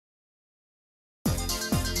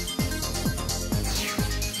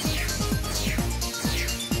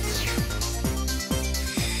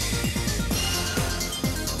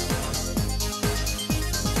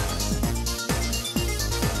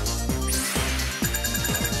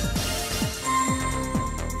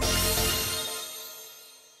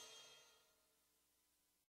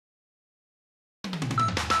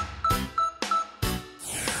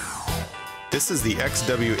This is the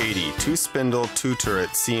XW80 2-spindle, 2-turret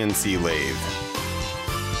CNC lathe.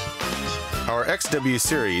 Our XW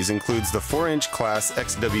series includes the 4-inch class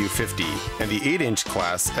XW50 and the 8-inch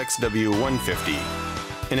class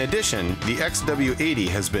XW150. In addition, the XW80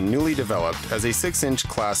 has been newly developed as a 6-inch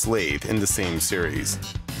class lathe in the same series.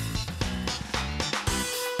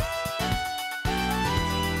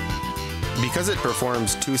 Because it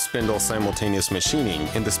performs 2-spindle simultaneous machining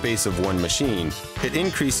in the space of one machine, it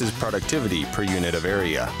increases productivity per unit of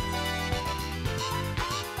area.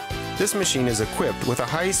 This machine is equipped with a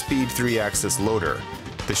high-speed 3-axis loader.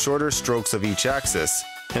 The shorter strokes of each axis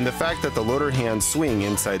and the fact that the loader hands swing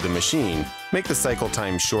inside the machine make the cycle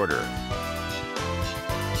time shorter.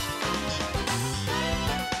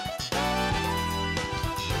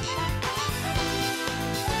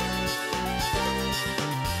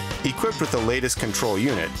 Equipped with the latest control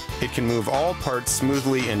unit, it can move all parts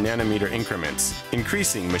smoothly in nanometer increments,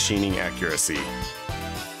 increasing machining accuracy.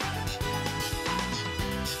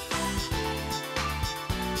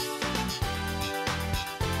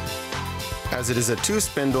 As it is a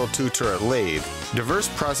 2-spindle, 2-turret lathe, diverse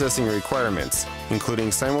processing requirements,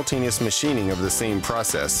 including simultaneous machining of the same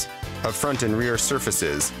process, of front and rear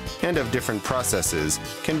surfaces, and of different processes,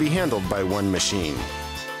 can be handled by one machine.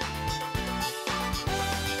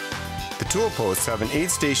 The tool posts have an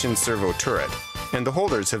 8-station servo turret, and the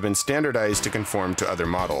holders have been standardized to conform to other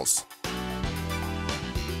models.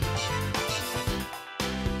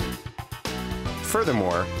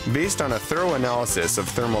 Furthermore, based on a thorough analysis of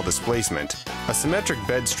thermal displacement, a symmetric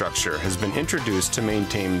bed structure has been introduced to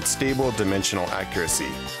maintain stable dimensional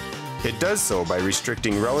accuracy. It does so by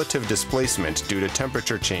restricting relative displacement due to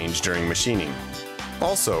temperature change during machining.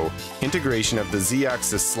 Also, integration of the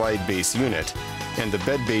Z-axis slide base unit and the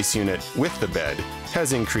bed base unit with the bed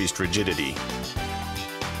has increased rigidity.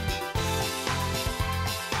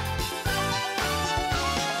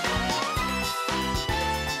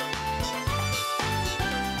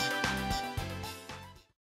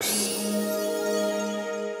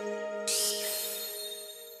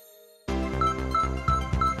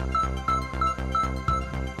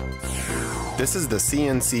 This is the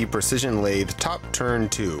CNC Precision Lathe Top Turn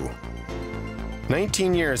 2.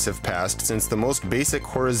 19 years have passed since the most basic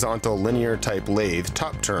horizontal linear type lathe,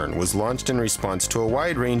 Top Turn, was launched in response to a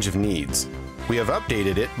wide range of needs. We have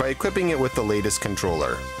updated it by equipping it with the latest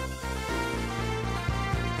controller.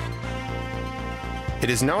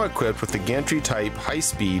 It is now equipped with the gantry type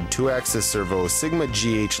high-speed 2-axis servo Sigma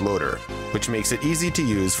GH loader, which makes it easy to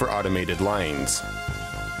use for automated lines.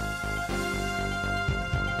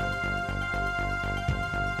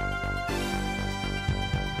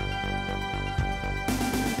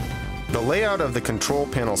 The layout of the control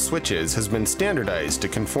panel switches has been standardized to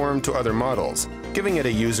conform to other models, giving it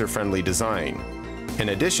a user-friendly design. In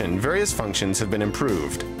addition, various functions have been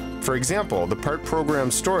improved. For example, the part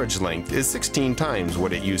program storage length is 16 times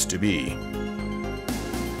what it used to be.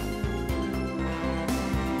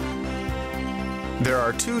 There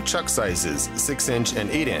are two chuck sizes, 6-inch and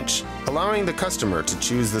 8-inch, allowing the customer to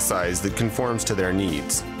choose the size that conforms to their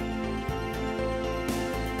needs.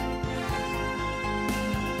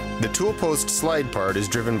 The tool post slide part is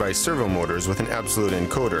driven by servo motors with an absolute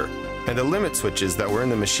encoder, and the limit switches that were in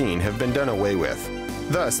the machine have been done away with.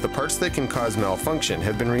 Thus, the parts that can cause malfunction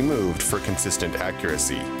have been removed for consistent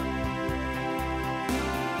accuracy.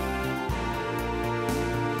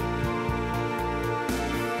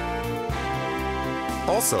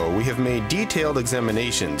 Also, we have made detailed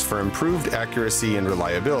examinations for improved accuracy and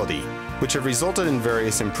reliability, which have resulted in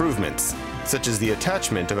various improvements, such as the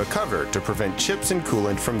attachment of a cover to prevent chips and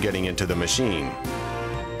coolant from getting into the machine.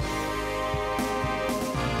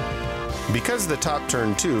 Because the Top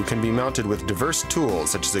Turn 2 can be mounted with diverse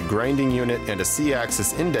tools such as a grinding unit and a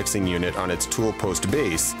C-axis indexing unit on its tool post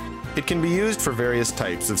base, it can be used for various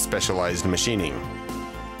types of specialized machining.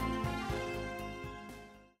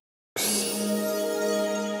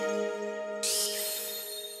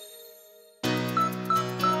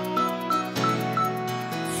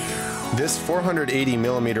 This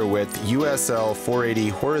 480mm width USL 480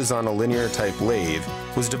 horizontal linear type lathe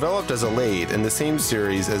was developed as a lathe in the same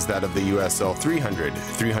series as that of the USL 300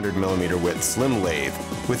 300mm width slim lathe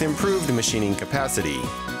with improved machining capacity.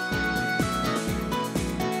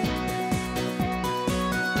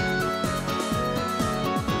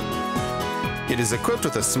 It is equipped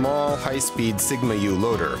with a small, high-speed Sigma U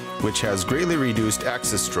loader, which has greatly reduced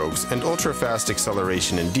axis strokes and ultra-fast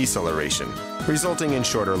acceleration and deceleration, resulting in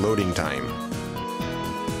shorter loading time.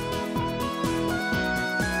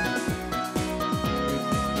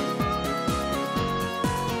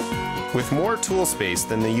 With more tool space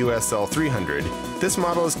than the USL 300, this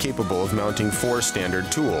model is capable of mounting 4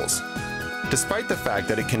 standard tools. Despite the fact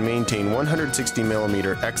that it can maintain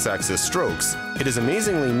 160mm X-axis strokes, it is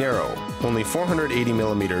amazingly narrow, only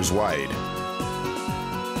 480mm wide.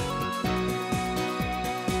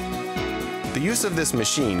 The use of this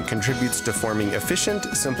machine contributes to forming efficient,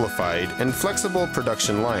 simplified, and flexible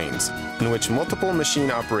production lines, in which multiple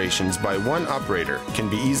machine operations by one operator can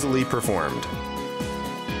be easily performed.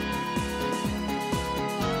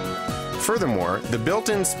 Furthermore, the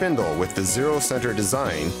built-in spindle with the zero-center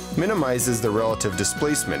design minimizes the relative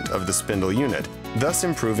displacement of the spindle unit, thus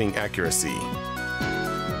improving accuracy.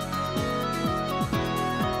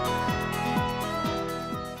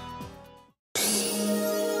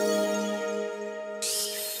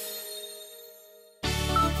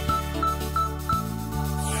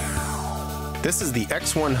 This is the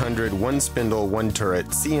X100 one-spindle, one-turret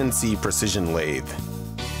CNC precision lathe.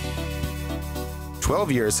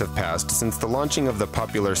 12 years have passed since the launching of the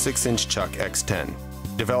popular 6-inch chuck X10,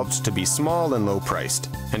 developed to be small and low-priced,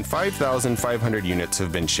 and 5,500 units have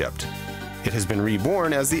been shipped. It has been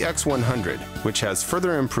reborn as the X100, which has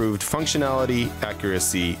further improved functionality,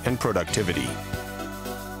 accuracy, and productivity.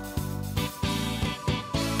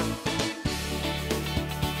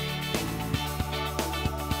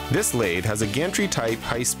 This lathe has a gantry-type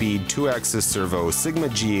high-speed 2-axis servo Sigma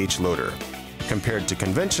GH loader. Compared to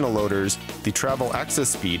conventional loaders, the travel axis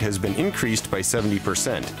speed has been increased by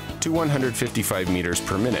 70% to 155 meters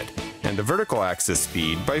per minute, and the vertical axis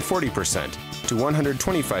speed by 40% to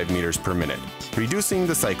 125 meters per minute, reducing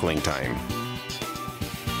the cycling time.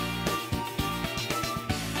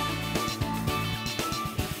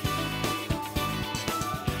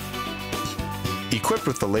 Equipped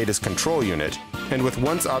with the latest control unit, and with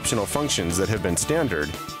once optional functions that have been standard,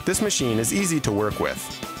 this machine is easy to work with.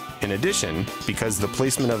 In addition, because the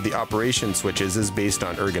placement of the operation switches is based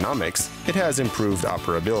on ergonomics, it has improved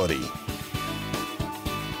operability.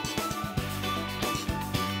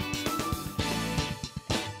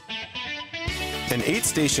 An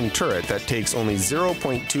 8-station turret that takes only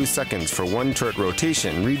 0.2 seconds for one turret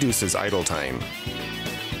rotation reduces idle time.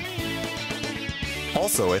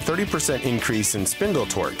 Also, a 30% increase in spindle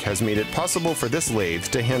torque has made it possible for this lathe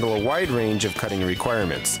to handle a wide range of cutting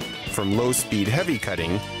requirements, from low-speed heavy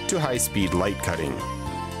cutting to high-speed light cutting.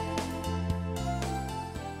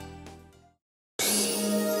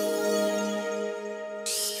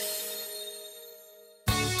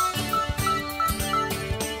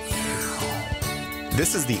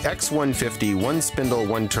 This is the X150 one-spindle,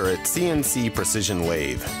 one-turret CNC precision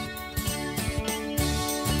lathe.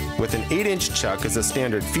 With an 8-inch chuck as a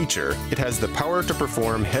standard feature, it has the power to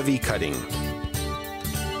perform heavy cutting.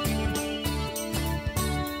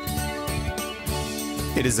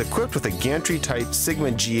 It is equipped with a gantry-type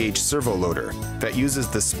Sigma GH servo loader that uses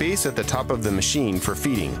the space at the top of the machine for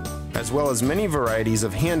feeding, as well as many varieties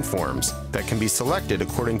of hand forms that can be selected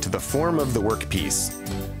according to the form of the workpiece.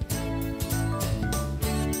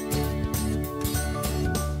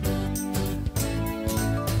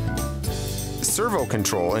 Servo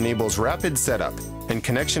control enables rapid setup, and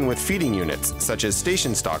connection with feeding units, such as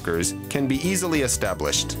station stalkers, can be easily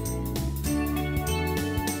established.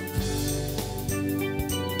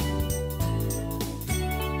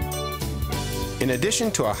 In addition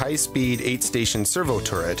to a high-speed 8-station servo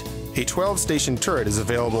turret, a 12-station turret is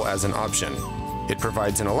available as an option. It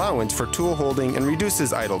provides an allowance for tool holding and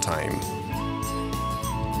reduces idle time.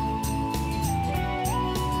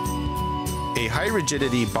 A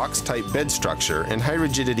high-rigidity box-type bed structure and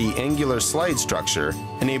high-rigidity angular slide structure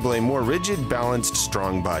enable a more rigid, balanced,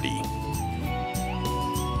 strong body.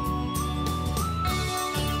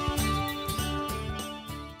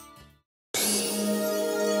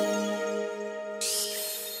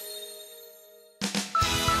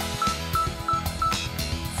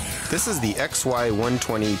 This is the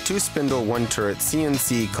XY120 2-spindle, 1-turret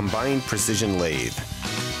CNC combined precision lathe.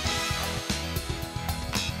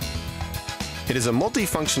 It is a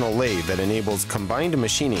multifunctional lathe that enables combined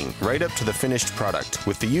machining right up to the finished product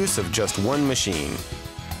with the use of just one machine.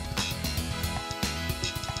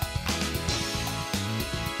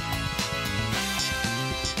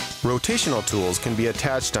 Rotational tools can be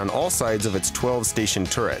attached on all sides of its 12-station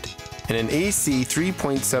turret, and an AC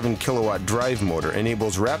 3.7 kilowatt drive motor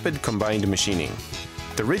enables rapid combined machining.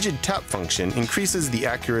 The rigid tap function increases the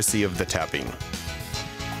accuracy of the tapping.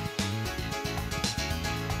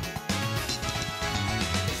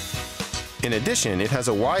 In addition, it has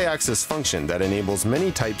a Y-axis function that enables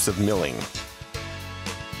many types of milling.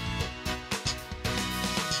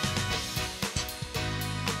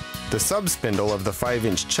 The sub-spindle of the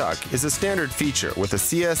 5-inch chuck is a standard feature with a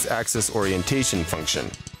CS axis orientation function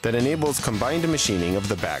that enables combined machining of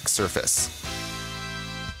the back surface.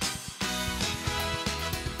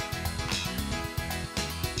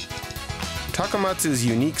 Takamaz's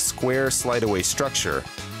unique square slide-away structure,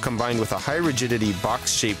 combined with a high-rigidity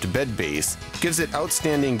box-shaped bed base, gives it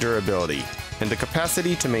outstanding durability and the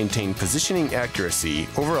capacity to maintain positioning accuracy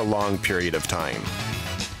over a long period of time.